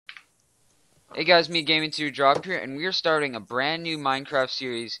Hey guys, me Gaming2 Drop here, and we are starting a brand new Minecraft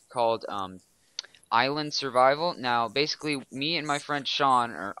series called Island Survival. Now, basically, me and my friend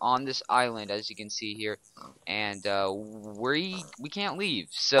Sean are on this island, as you can see here, and we can't leave.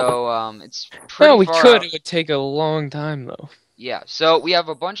 So it's No, pretty we far could. out. It would take a long time, though. Yeah. So we have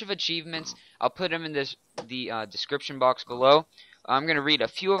a bunch of achievements. I'll put them in the description box below. I'm gonna read a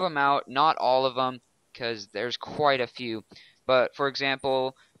few of them out, not all of them, because there's quite a few. But for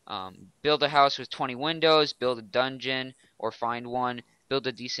example, build a house with 20 windows, build a dungeon or find one, build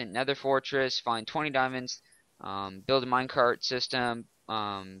a decent nether fortress, find 20 diamonds, build a minecart system,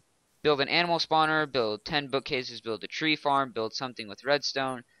 build an animal spawner, build 10 bookcases, build a tree farm, build something with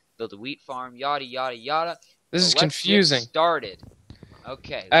redstone, build a wheat farm, yada yada yada. This So is let's get confusing. started.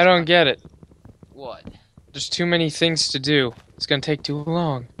 Okay, I let's don't find get it. what? There's too many things to do. It's gonna take too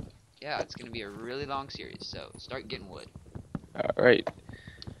long. Yeah, it's gonna be a really long series, so start getting wood. Alright.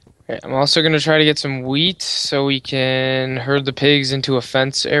 Okay, I'm also gonna try to get some wheat so we can herd the pigs into a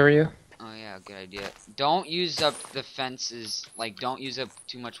fence area. Oh yeah, good idea. Don't use up the fences, like don't use up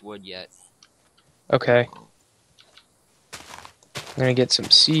too much wood yet. Okay. I'm gonna get some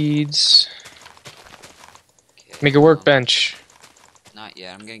seeds. Okay, Make a workbench. not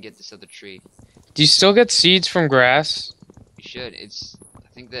yet. I'm gonna get this other tree. Do you still get seeds from grass? You should. I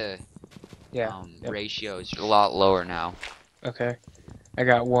think the Yeah. Yep. ratio is a lot lower now. Okay. I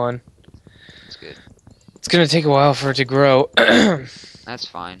got one. That's good. It's gonna take a while for it to grow. That's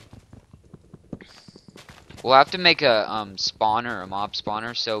fine. We'll have to make a spawner, a mob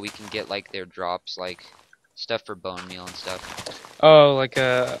spawner, so we can get like their drops, like stuff for bone meal and stuff. Oh, like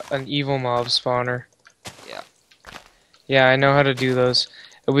an evil mob spawner. Yeah. Yeah, I know how to do those.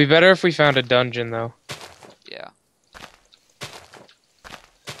 It would be better if we found a dungeon, though. Yeah.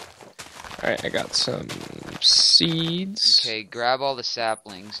 Alright, I got some seeds. Okay, grab all the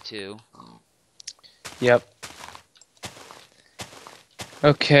saplings too. Yep.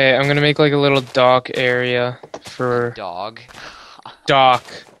 Okay, I'm gonna make like a little dock area for Dog. dock.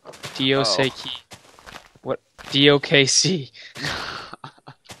 Oh. D-O-C. What? D-O-K-C.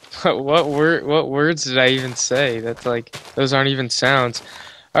 What words did I even say? That's like, those aren't even sounds.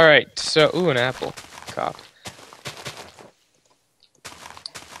 Alright, so, ooh, an apple. Cop.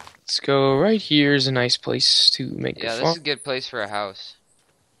 Let's go right here is a nice place to make a Yeah, this farm. is a good place for a house.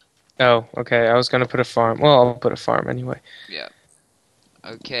 Oh, okay, I was gonna put a farm. Well, I'll put a farm anyway. Yeah.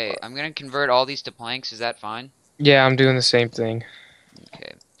 Okay, I'm gonna convert all these to planks. Is that fine? Yeah, I'm doing the same thing.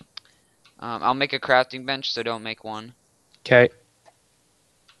 Okay. I'll make a crafting bench, so don't make one. Okay.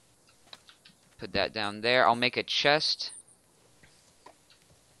 Put that down there. I'll make a chest.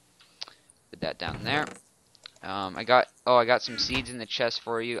 Put that down there. I got some seeds in the chest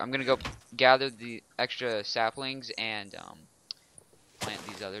for you. I'm gonna go gather the extra saplings and plant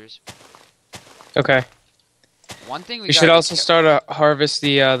these others. Okay. One thing we We should gotta be also careful. start to harvest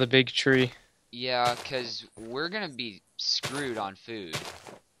the big tree. Yeah, 'cause we're gonna be screwed on food,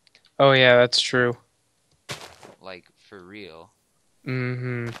 Oh yeah, that's true. like for real.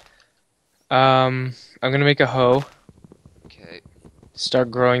 Mm-hmm. I'm gonna make a hoe. Okay. Start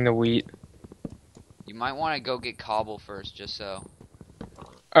growing the wheat. You might want to go get cobble first, just so.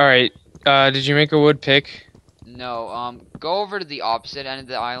 All right. Did you make a wood pick? No, go over to the opposite end of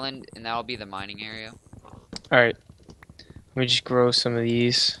the island, and that'll be the mining area. All right. Let me just grow some of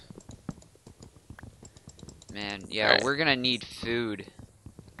these. Man, All yeah, right. we're gonna need food.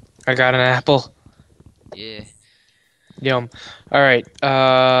 I got an apple. Yeah. Yum. All right.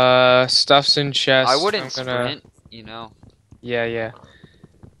 Stuff's in I chest. I'm wouldn't gonna. sprint, you know. Yeah, yeah.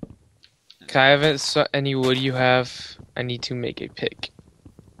 Can I have any wood you have? I need to make a pick.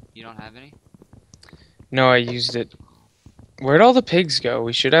 You don't have any? No, I used it. Where'd all the pigs go?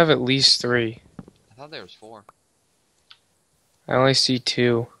 We should have at least 3. I thought there was 4. I only see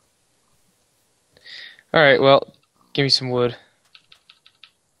 2. Alright, well, give me some wood.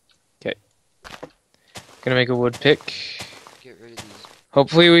 Okay. Gonna make a wood pick. Get rid of these.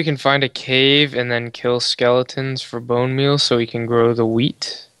 Hopefully we can find a cave and then kill skeletons for bone meal so we can grow the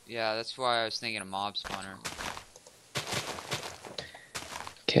wheat. Yeah, that's why I was thinking a mob spawner.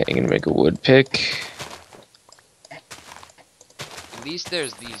 Okay, I'm gonna make a wood pick. At least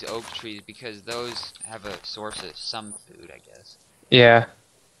there's these oak trees because those have a source of some food, I guess. Yeah,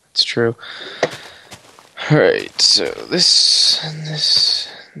 it's true. Alright, so this and this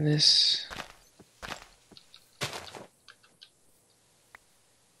and this.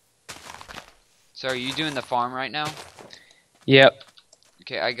 So are you doing the farm right now? Yep.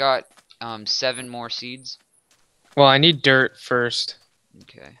 Okay, I got 7 more seeds. Well, I need dirt first.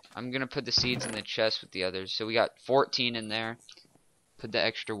 Okay, I'm gonna put the seeds in the chest with the others. So we got 14 in there. Put the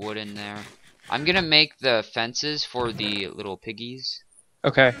extra wood in there. I'm gonna make the fences for the little piggies.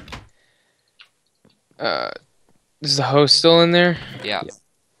 Okay. Uh, is the hoe still in there? Yeah. Yeah.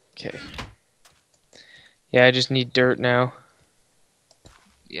 Okay. Yeah, I just need dirt now.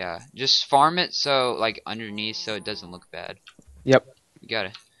 Yeah. Just farm it so like underneath so it doesn't look bad. Yep. You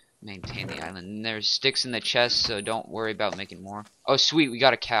gotta maintain the island. And there's sticks in the chest, so don't worry about making more. Oh sweet, we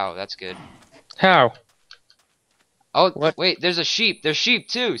got a cow. That's good. How? Oh What? wait, there's a sheep. There's sheep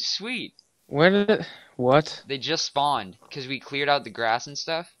too. Sweet. Where did it? What? They just spawned because we cleared out the grass and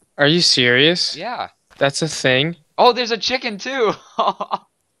stuff. Are you serious? Yeah. That's a thing? Oh, there's a chicken too.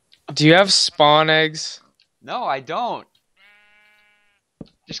 Do you have spawn eggs? No, I don't.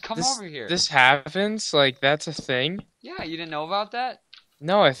 Just come This over here. this happens? Like that's a thing? Yeah, you didn't know about that?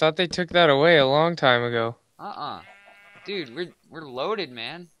 No, I thought they took that away a long time ago. Uh-uh. Dude, we're loaded,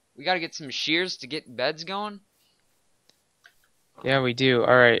 man. We gotta get some shears to get beds going. Yeah, we do.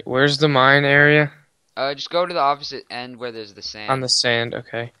 Alright, where's the mine area? Just go to the opposite end where there's the sand. On the sand,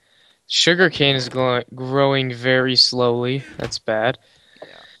 okay. Sugarcane is growing very slowly. That's bad. Yeah.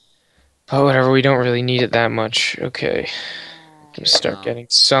 But whatever, we don't really need it that much. Okay. Gonna start getting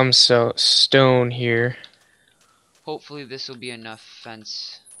some stone here. Hopefully this will be enough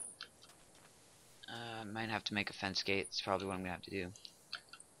fence. Might have to make a fence gate. It's probably what I'm gonna have to do.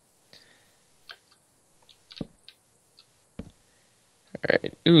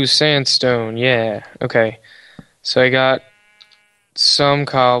 Alright. Ooh, sandstone. Yeah. Okay. So I got some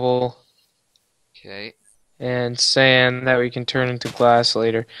cobble Okay. and sand that we can turn into glass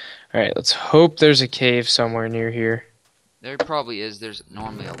later. Alright, let's hope there's a cave somewhere near here. There probably is. There's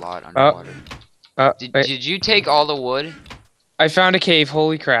normally a lot underwater. Wait. Did you take all the wood? I found a cave.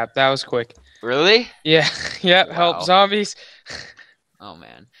 Holy crap. That was quick. Really? Yeah. Yep. Wow. Help. Zombies. Oh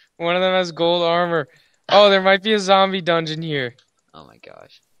man. One of them has gold armor. Oh, there might be a zombie dungeon here. Oh my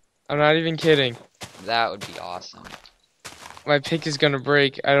gosh. I'm not even kidding. That would be awesome. My pick is gonna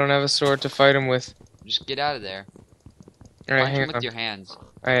break. I don't have a sword to fight him with. Just get out of there. Alright, Punch him hang with on. your hands.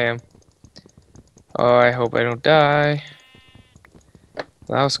 I am. Oh, I hope I don't die.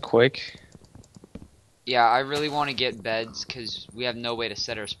 That was quick. Yeah, I really want to get beds because we have no way to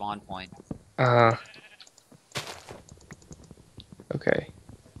set our spawn point. Okay.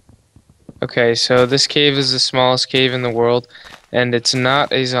 Okay, so this cave is the smallest cave in the world, and it's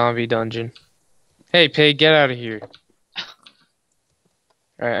not a zombie dungeon. Hey, pig, get out of here.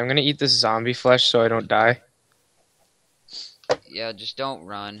 Alright, I'm gonna eat this zombie flesh so I don't die. Yeah, just don't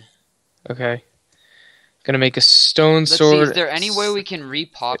run. Okay. Gonna make a stone Let's sword. see, is there any way we can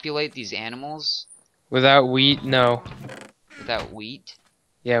repopulate these animals Without wheat? No. without wheat?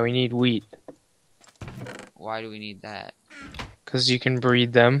 Yeah, we need wheat. Why do we need that? Because you can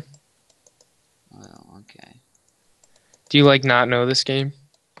breed them. Well, okay. Do you, like, not know this game?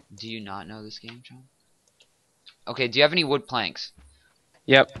 Do you not know this game, John? Okay, do you have any wood planks?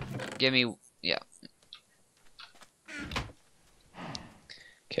 Yep. Give me... Yeah.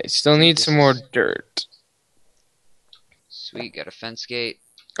 Okay, still need some more dirt. Sweet, got a fence gate.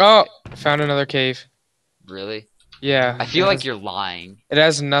 Oh! Found another cave. Really? Yeah. I feel like you're lying. It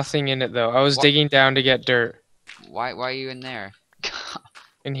has nothing in it, though. I was digging down to get dirt. Why are you in there?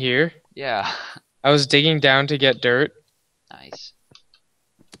 In here? Yeah. I was digging down to get dirt, Nice.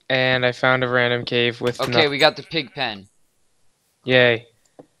 and I found a random cave with Okay, we got the pig pen. Yay.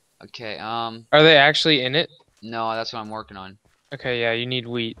 Okay, Are they actually in it? no, that's what I'm working on. Okay, yeah, you need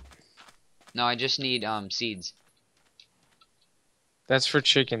wheat. No, I just need, seeds. That's for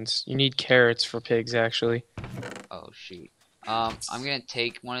chickens. You need carrots for pigs, actually. Oh, shoot. I'm gonna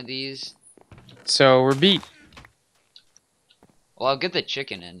take one of these. So, we're beat. Well, I'll get the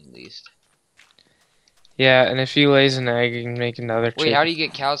chicken in, at least. Yeah, and if he lays an egg, you can make another Wait, chicken. how do you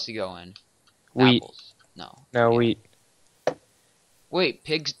get cows to go in? Wheat. Apples. No. No, Okay. wheat. Wait,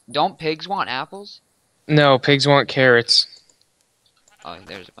 don't pigs want apples? No, pigs want carrots. Oh,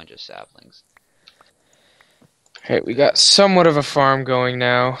 there's a bunch of saplings. Alright, we got somewhat of a farm going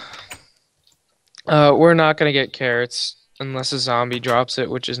now. We're not gonna get carrots unless a zombie drops it,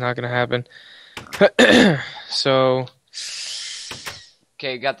 which is not gonna happen. So,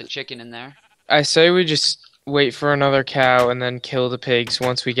 Okay, got the chicken in there. I say we just wait for another cow and then kill the pigs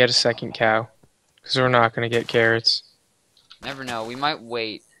once we get a second cow. Because we're not gonna get carrots. Never know, we might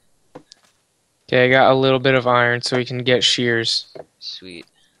wait. Okay, I got a little bit of iron so we can get shears. Sweet.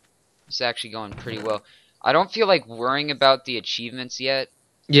 It's actually going pretty well. I don't feel like worrying about the achievements yet.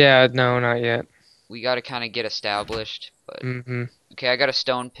 Yeah, no, not yet. We gotta kind of get established. But Mm-hmm. okay, I got a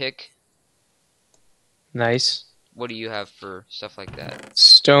stone pick. Nice. What do you have for stuff like that?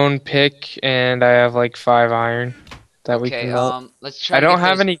 Stone pick, and I have like 5 iron that we Okay, can melt. let's try. I to don't get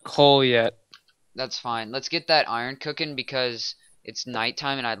have those... any coal yet. That's fine. Let's get that iron cooking because it's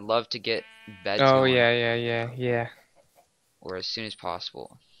nighttime and I'd love to get beds Oh going, yeah, yeah, yeah, yeah. or as soon as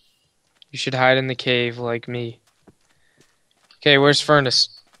possible. You should hide in the cave like me. Okay, where's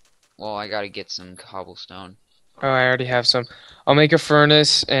furnace? Well, I gotta get some cobblestone. Oh, I already have some. I'll make a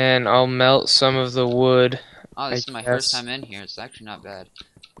furnace and I'll melt some of the wood, Oh, I this is my first guess. time in here. It's actually not bad.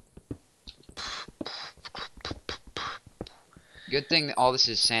 Good thing that all this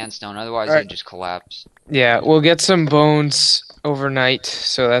is sandstone, otherwise Alright. it'd just collapse. Yeah, we'll get some bones overnight,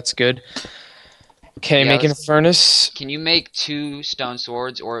 so that's good. Okay, Yeah, making a furnace. can you make 2 stone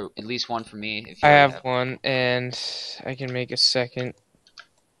swords, or at least one for me if I you already have have? one, and I can make a second.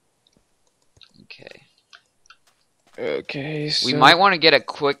 Okay. Okay, We so... might want to get a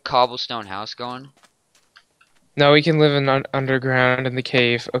quick cobblestone house going. No, we can live in underground in the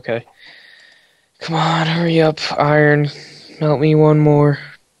cave. Okay. Come on, hurry up, iron. Melt me one more.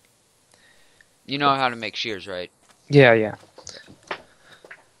 You know how to make shears, right? Yeah, yeah.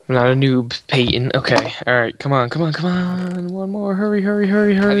 I'm not a noob, Peyton. Okay, alright, come on, come on, come on. One more, hurry, hurry,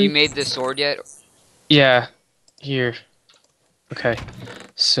 hurry, Have you hurry. made this sword yet? Yeah, here. Okay,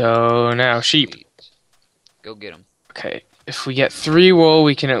 so now sheep. Sweet. Go get them. Okay, if we get 3 wool,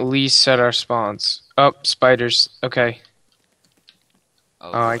 we can at least set our spawns. Oh, spiders. Okay.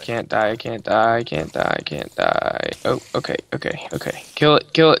 Oh Oh, I boy. can't die, I can't die, I can't die, I can't die. Oh, okay, okay, okay. Kill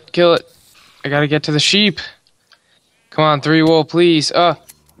it, kill it, kill it. I gotta get to the sheep. Come on, 3 wool, please.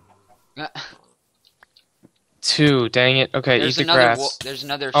 2, dang it. Okay, eat There's the another grass. there's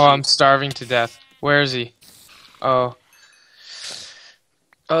another Oh, I'm sheep. starving to death. Where is he? Oh.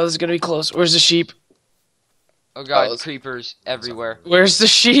 Oh, this is gonna be close. Where's the sheep? Oh Oh, god, creepers everywhere. where's the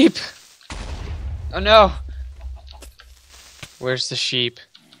sheep? Oh no! Where's the sheep?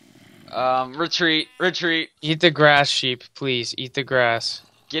 Retreat, retreat. Eat the grass, sheep, please. Eat the grass.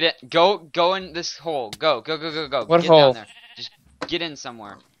 Get it. Go in this hole. Go, go, go, go, go. What Get down hole? there. Just get in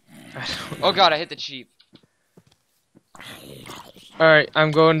somewhere. I don't Oh god, I hit the sheep. Alright,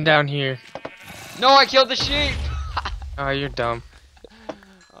 I'm going down here. No, I killed the sheep! Oh, you're dumb.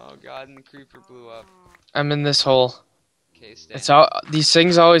 Oh god, and the creeper blew up. I'm in this hole. Okay, stay. It's all these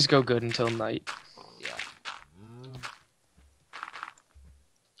things always go good until night. Yeah.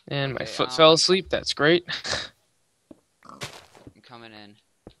 And my Okay, foot fell asleep. That's great. I'm coming in.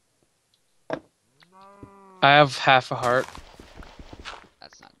 I have half a heart.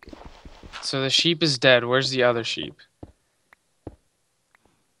 That's not good. So the sheep is dead. Where's the other sheep?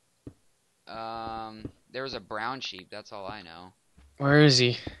 There was a brown sheep. That's all I know. Where is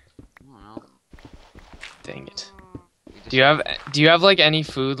he? I don't know. Dang it. We just- Do you have like any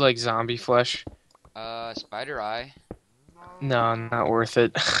food like zombie flesh? Spider eye. No, not worth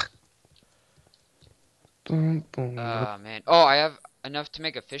it. Boom, boom. Man. Oh, I have enough to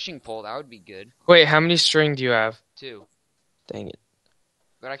make a fishing pole. That would be good. Wait, how many string do you have? 2. Dang it.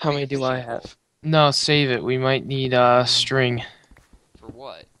 But I can How make many a do I fishing pole. have? No, save it. We might need string. For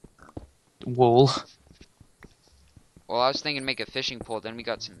what? Wool. Well, I was thinking make a fishing pole, then we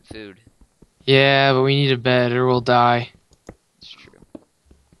got some food. Yeah, but we need a bed or we'll die. It's true.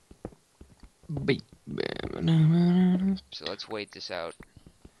 So let's wait this out.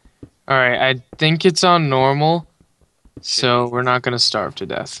 Alright, I think it's on normal. So we're not gonna starve to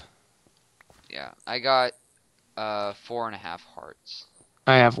death. Yeah, I got 4.5 hearts.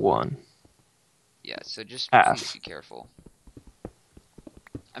 I have 1. Yeah, so just Half. please be careful.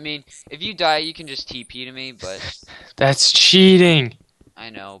 I mean, if you die, you can just TP to me, but That's cheating! I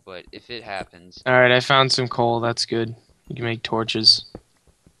know, but if it happens, Alright, I found some coal. That's good. You can make torches.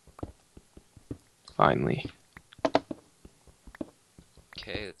 Finally.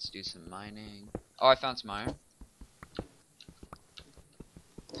 okay, let's do some mining. Oh, I found some iron.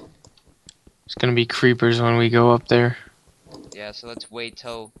 It's gonna be creepers when we go up there. Yeah, so let's wait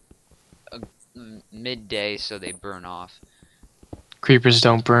till midday so they burn off. Creepers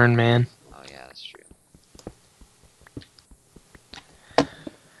don't burn, man. Oh yeah, that's true.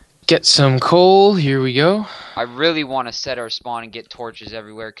 Get some coal. Here we go. I really want to set our spawn and get torches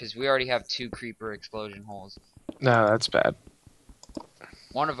everywhere because we already have 2 creeper explosion holes. No, that's bad.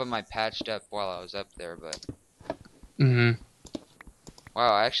 One of them I patched up while I was up there, but Mm-hmm.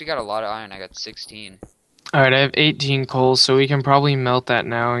 wow, I actually got a lot of iron. I got 16. Alright, I have 18 coal, so we can probably melt that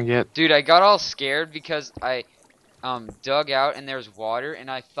now and get... Dude, I got all scared because I dug out and there's water and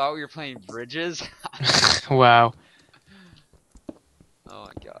I thought we were playing bridges. Wow. Oh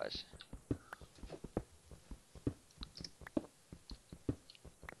my gosh.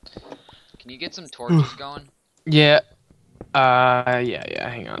 Can you get some torches going? Yeah. Yeah,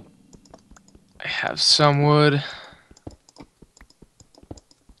 hang on. I have some wood.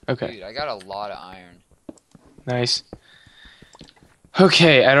 Okay, Dude, I got a lot of iron. nice.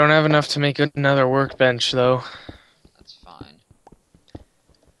 Okay, I don't have enough to make another workbench though. That's fine.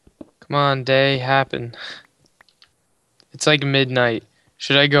 Come on, day, happen. It's like midnight.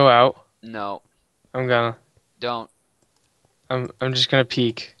 Should I go out? No, I'm gonna. don't. I'm just gonna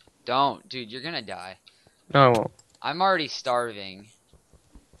peek. Don't. Dude, you're gonna die. No, I won't. I'm already starving.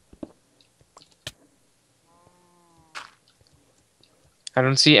 I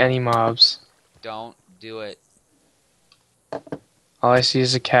don't see any mobs. Don't do it. All I see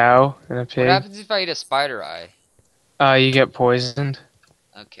is a cow and a What pig. happens if I eat a spider eye? You get poisoned.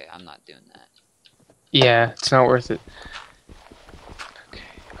 Okay, I'm not doing that. Yeah, it's not worth it. Okay.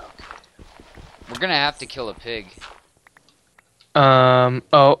 We're gonna have to kill a pig.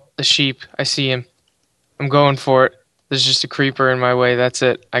 Oh, the sheep. I see him. I'm going for it. There's just a creeper in my way. That's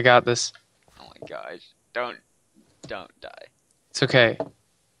it. I got this. Oh my gosh. Don't die. It's okay.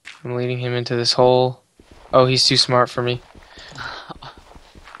 I'm leading him into this hole. Oh, he's too smart for me.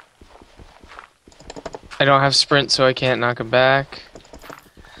 I don't have sprint, so I can't knock him back.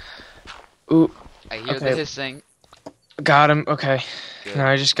 Ooh, I hear okay. the hissing. Got him. Okay. Good. Now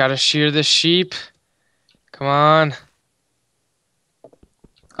I just gotta shear this sheep. Come on.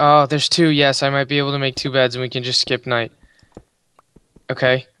 Oh, there's two. Yes, I might be able to make 2 beds and we can just skip night.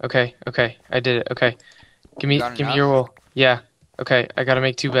 Okay. I did it. Okay. Give me your wool. Yeah. Okay, I gotta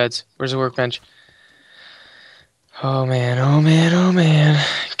make 2 beds. Where's the workbench? Oh man.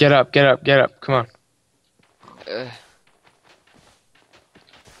 Get up. Come on.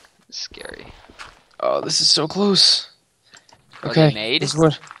 Scary. Oh, this is so close. Are Okay. they made? This is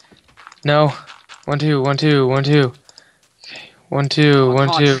what? No. 1, 2, 1, 2, 1, 2. Okay. 1, 2, Oh, 1,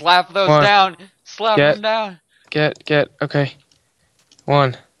 come 2. on, slap those One. down. Slap them down. Get. Okay.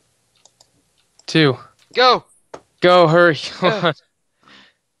 1, 2. Go. Go, hurry. Come on.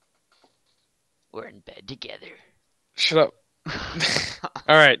 We're in bed together. Shut up.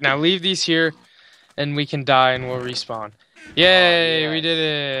 Alright, now leave these here and we can die and we'll respawn. Yay, we did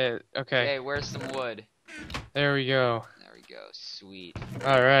it. Okay. Hey, where's some wood? There we go. There we go. Sweet.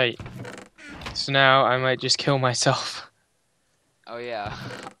 Alright. So now I might just kill myself. Oh, yeah.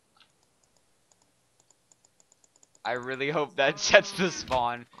 I really hope that sets the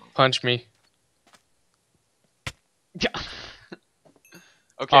spawn. Punch me.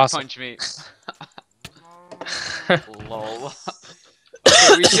 Okay, Awesome. punch me. Lol.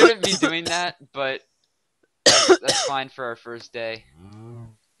 Okay, we shouldn't be doing that, but that's fine for our first day.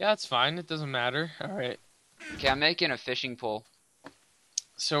 Yeah, it's fine. It doesn't matter. Alright. Okay, I'm making a fishing pole.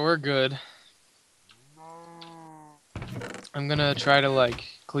 So we're good. I'm gonna try to, like,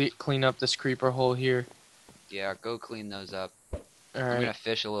 clean up this creeper hole here. Yeah, go clean those up. I'm Alright. gonna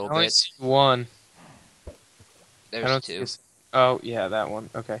fish a little I only bit. see 1. There's 2. Oh, yeah, that one.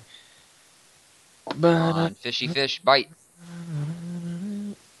 Okay. Come on, fishy fish, bite.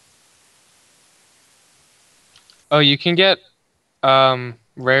 Oh, you can get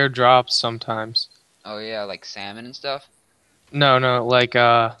rare drops sometimes. Oh yeah, like salmon and stuff? No,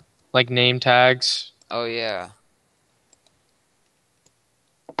 like name tags. Oh yeah.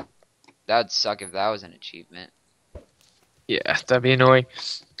 That'd suck if that was an achievement. Yeah, that'd be annoying.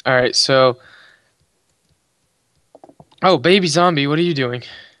 Alright, so... Oh, baby zombie, what are you doing?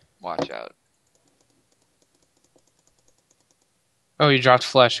 Watch out. Oh, you dropped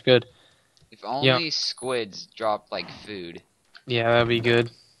flesh, good. If only squids dropped like food. Yeah, that'd be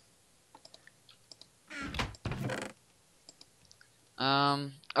good.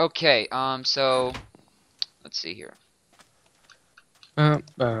 Okay, so let's see here. The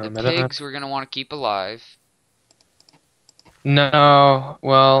pigs we're gonna want to keep alive. No,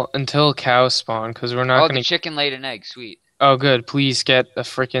 well, until cows spawn, because we're not Oh, gonna... the chicken laid an egg, sweet. Oh, good, please get a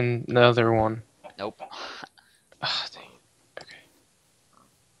freaking another one. Nope. Oh, dang it. Okay.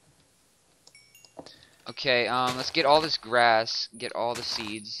 Okay, let's get all this grass, get all the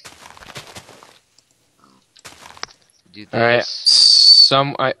seeds. Do this.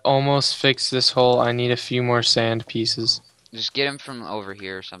 Alright, I almost fixed this hole. I need a few more sand pieces. Just get them from over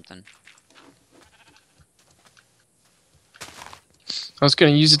here or something. I was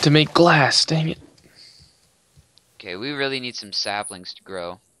gonna use it to make glass, dang it. Okay, we really need some saplings to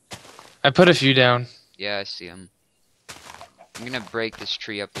grow. I put a few down. Yeah, I see them. I'm gonna break this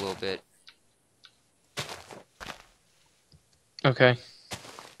tree up a little bit. Okay.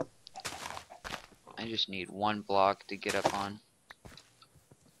 I just need 1 block to get up on.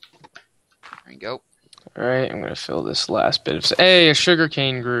 There you go. Alright, I'm gonna fill this last bit of... Hey, a sugar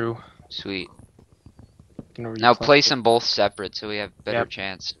cane grew. Sweet. Now Now place them both separate so we have better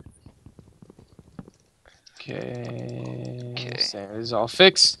chance. Okay. Okay. Sand is all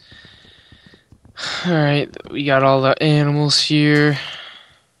fixed. Alright, we got all the animals here.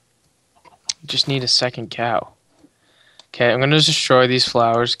 Just need a second cow. Okay, I'm gonna destroy these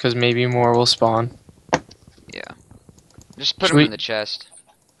flowers because maybe more will spawn. Yeah. Just put them in the chest.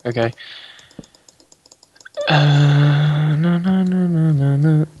 Okay. No, no, no, no, no,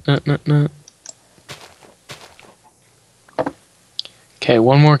 no, no, no, no. Okay,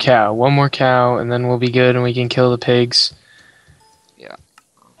 one more cow, and then we'll be good and we can kill the pigs. Yeah.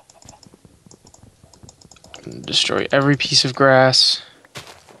 Destroy every piece of grass.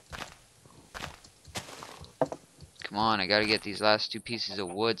 Come on, I gotta get these last 2 pieces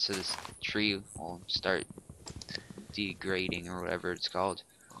of wood so this tree will start degrading or whatever it's called.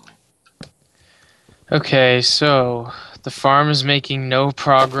 Okay, so the farm is making no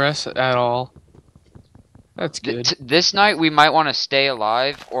progress at all. That's good. This night we might want to stay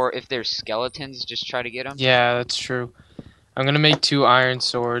alive, or if there's skeletons, just try to get them. Yeah, that's true. I'm gonna make 2 iron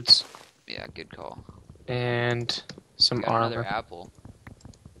swords. Yeah, good call. And some Got armor. another apple.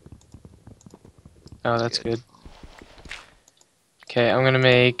 Oh, that's good. Okay, I'm gonna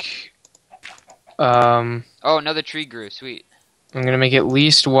make Oh, another tree grew. Sweet. I'm gonna make at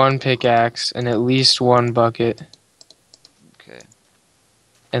least 1 pickaxe and at least 1 bucket. Okay.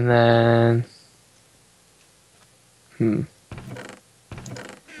 And then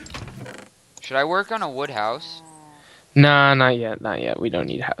Should I work on a wood house? Nah, not yet, not yet. We don't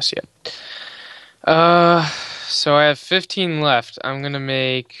need a house yet. So I have 15 left. I'm gonna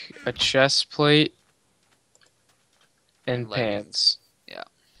make a chest plate and pants. Yeah.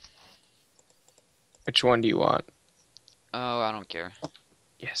 Which one do you want? Oh, I don't care.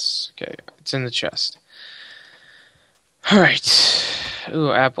 Yes, okay. It's in the chest. Alright.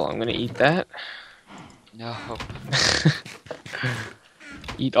 Ooh, apple. I'm gonna eat that. No.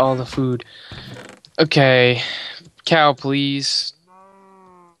 Eat all the food. Okay. Cow, please.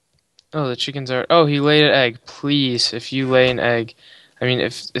 Oh, the chickens are... Oh, he laid an egg. Please, if you lay an egg. I mean,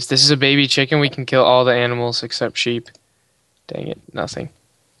 if this is a baby chicken, we can kill all the animals except sheep. Dang it, nothing.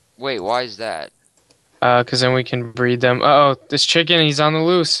 Wait, why is that? Because then we can breed them. Uh-oh, this chicken, he's on the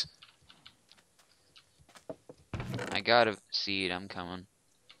loose. I got a seed, I'm coming.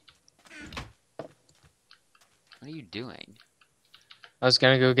 What are you doing? I was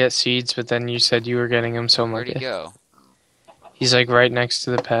gonna go get seeds, but then you said you were getting them, so I'm Where'd like... he go? He's like right next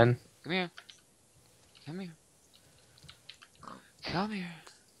to the pen. Come here. Come here. Come here.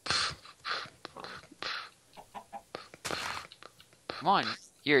 Come on.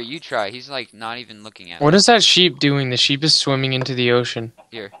 Here, you try. He's like not even looking at me. What is that sheep doing? The sheep is swimming into the ocean.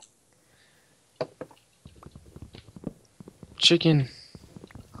 Here. Chicken.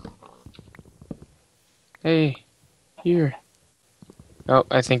 Hey. Here. Oh,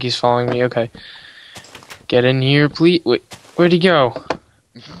 I think he's following me. Okay. Get in here, please. Wait, where'd he go?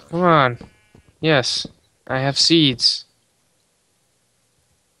 Come on. Yes. I have seeds.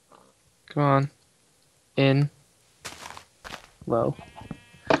 Come on. In. Low.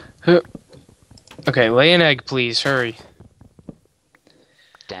 Huh. Okay, lay an egg, please. Hurry.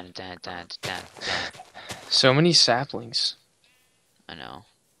 Dun, dun, dun, dun, dun. So many saplings. I know.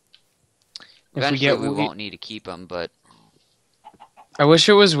 If Eventually we won't need to keep them, but... I wish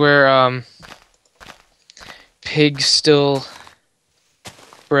it was where, pigs still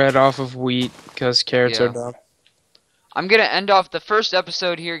bred off of wheat, because carrots are dumb. I'm gonna end off the first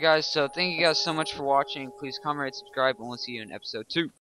episode here, guys, so thank you guys so much for watching. Please comment, rate, subscribe, and we'll see you in episode 2.